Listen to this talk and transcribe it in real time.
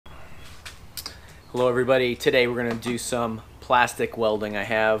Hello everybody, today we're going to do some plastic welding. I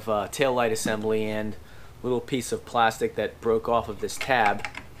have a tail light assembly and a little piece of plastic that broke off of this tab,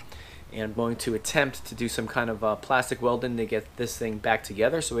 and I'm going to attempt to do some kind of plastic welding to get this thing back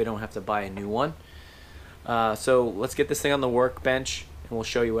together so we don't have to buy a new one. So let's get this thing on the workbench and we'll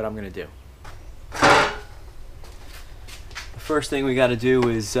show you what I'm going to do. The first thing we got to do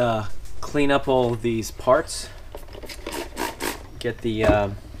is clean up all of these parts, get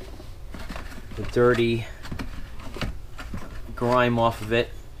the dirty grime off of it,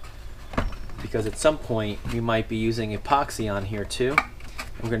 because at some point we might be using epoxy on here too.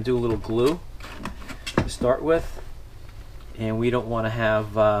 We're going to do a little glue to start with, and we don't want to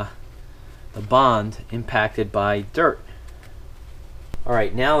have the bond impacted by dirt.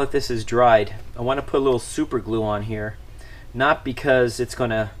 Alright, now that this is dried, I want to put a little super glue on here, not because it's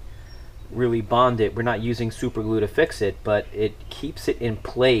going to really bond it. We're not using super glue to fix it, but it keeps it in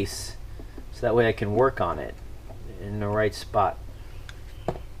place so that way I can work on it in the right spot.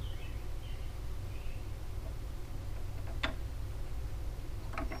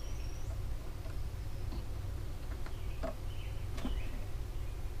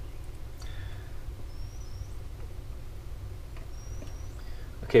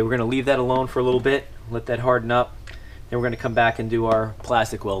 Okay, we're going to leave that alone for a little bit, let that harden up, then we're going to come back and do our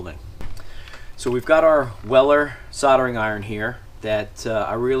plastic welding. So we've got our Welding soldering iron here that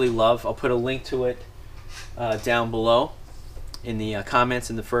I really love. I'll put a link to it down below in the comments,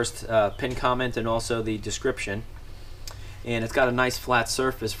 in the first pinned comment, and also the description. And it's got a nice flat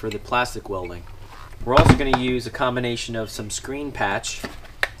surface for the plastic welding. We're also going to use a combination of some screen patch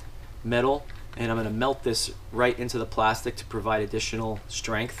metal, and I'm going to melt this right into the plastic to provide additional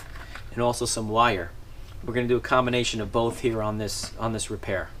strength, and also some wire. We're going to do a combination of both here on this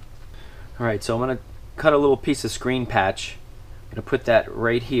repair. Alright, so I'm going to cut a little piece of screen patch. I'm going to put that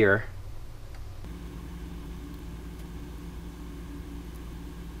right here.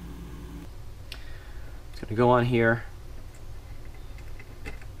 It's going to go on here.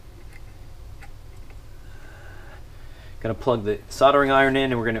 Going to plug the soldering iron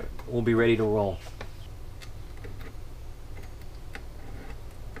in, and we'll be ready to roll.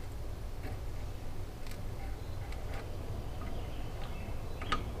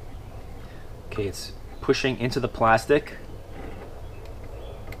 Okay, it's pushing into the plastic.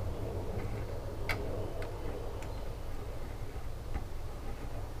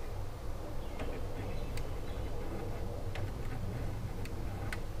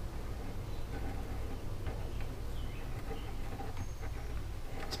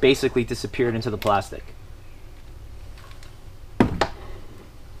 It's basically disappeared into the plastic.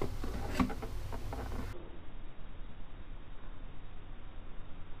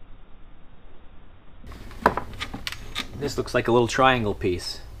 This looks like a little triangle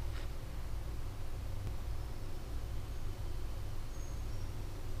piece.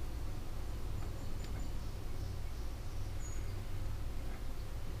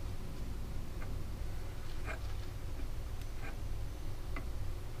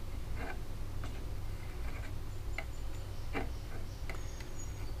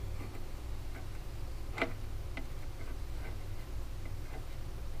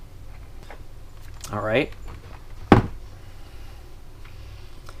 All right.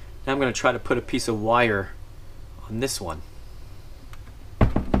 Now I'm going to try to put a piece of wire on this one.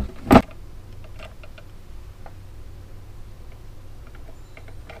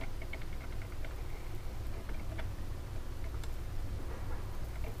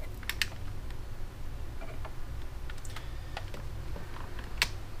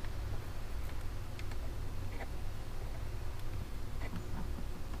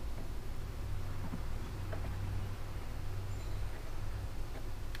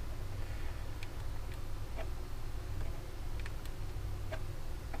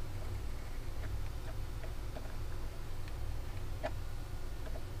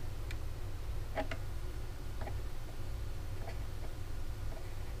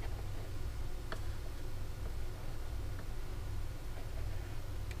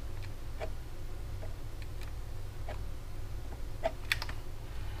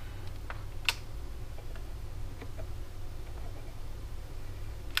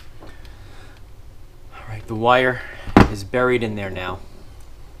 The wire is buried in there now.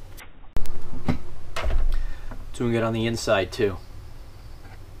 Doing it on the inside too.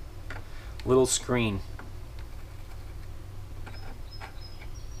 Little screen.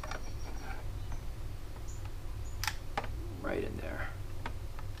 Right in there.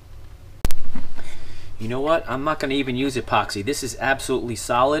 You know what? I'm not going to even use epoxy. This is absolutely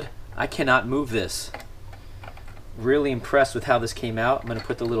solid. I cannot move this. Really impressed with how this came out. I'm going to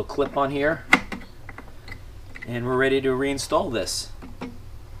put the little clip on here. and we're ready to reinstall this.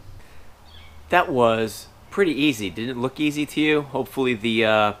 That was pretty easy. Didn't it look easy to you? Hopefully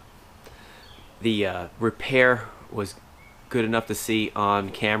the repair was good enough to see on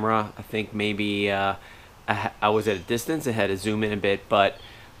camera. I think maybe I was at a distance and had to zoom in a bit, but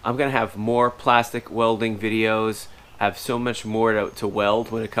I'm gonna have more plastic welding videos. I have so much more to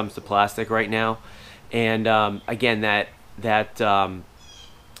weld when it comes to plastic right now. And again, that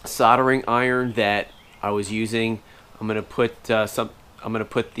soldering iron that I was using, I'm gonna put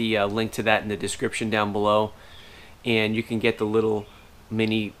the link to that in the description down below, and you can get the little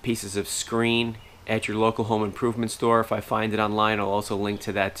mini pieces of screen at your local home improvement store. If I find it online, I'll also link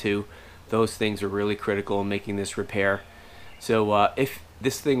to that too. Those things are really critical in making this repair. So if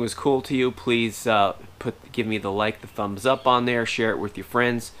this thing was cool to you, please give me the thumbs up on there, share it with your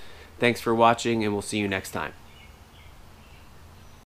friends. Thanks for watching, and we'll see you next time.